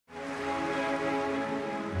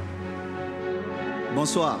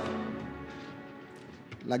Bonsoir.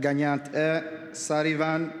 La gagnante est Sari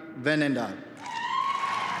van Veenendaal.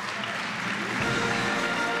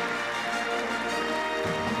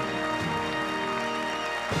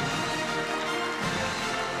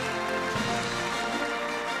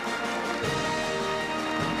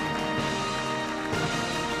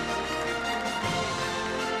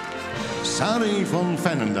 Sari van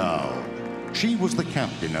Veenendaal. She was the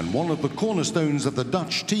captain and one of the cornerstones of the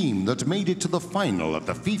Dutch team that made it to the final of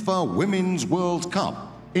the FIFA Women's World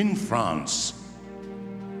Cup in France.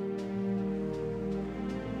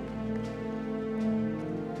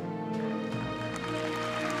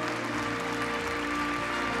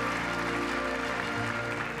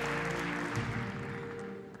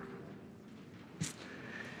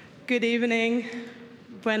 Good evening,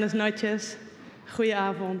 buenas noches,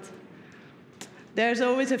 goedenavond. There's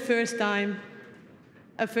always a first time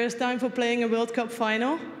for playing a World Cup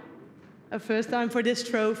final, a first time for this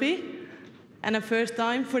trophy, and a first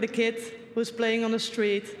time for the kid who's playing on the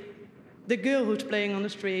street, the girl who's playing on the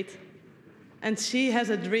street. And she has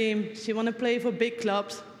a dream. She wants to play for big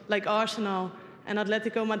clubs like Arsenal and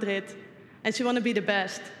Atletico Madrid, and she wants to be the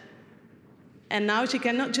best. And now she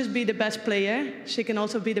cannot just be the best player, she can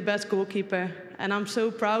also be the best goalkeeper. And I'm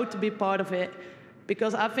so proud to be part of it,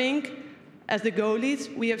 because I think as the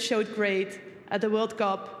goalies, we have showed great at the World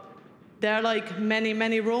Cup. There are like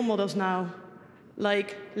many role models now,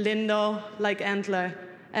 like Lindell, like Antler,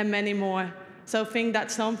 and many more. So I think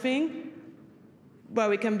that's something where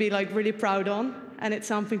we can be like really proud on, and it's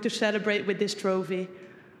something to celebrate with this trophy.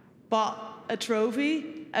 But a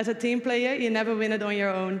trophy, as a team player, you never win it on your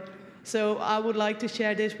own. So I would like to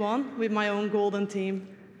share this one with my own golden team.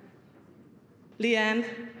 Leanne,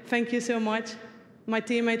 thank you so much. My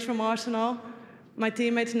teammates from Arsenal, my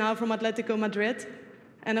teammates now from Atletico Madrid,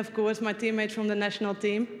 and of course my teammates from the national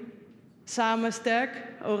team. Samen sterk,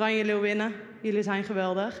 Oranje Leeuwinnen, jullie zijn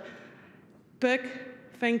geweldig. Puck,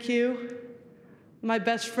 thank you. My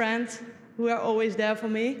best friends, who are always there for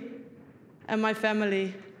me. And my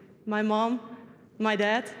family, my mom, my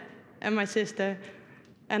dad, and my sister.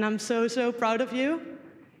 And I'm so proud of you.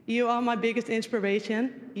 You are my biggest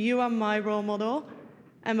inspiration. You are my role model.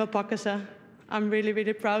 En we pakken ze. I'm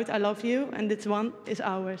really proud. I love you. And this one is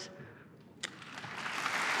ours.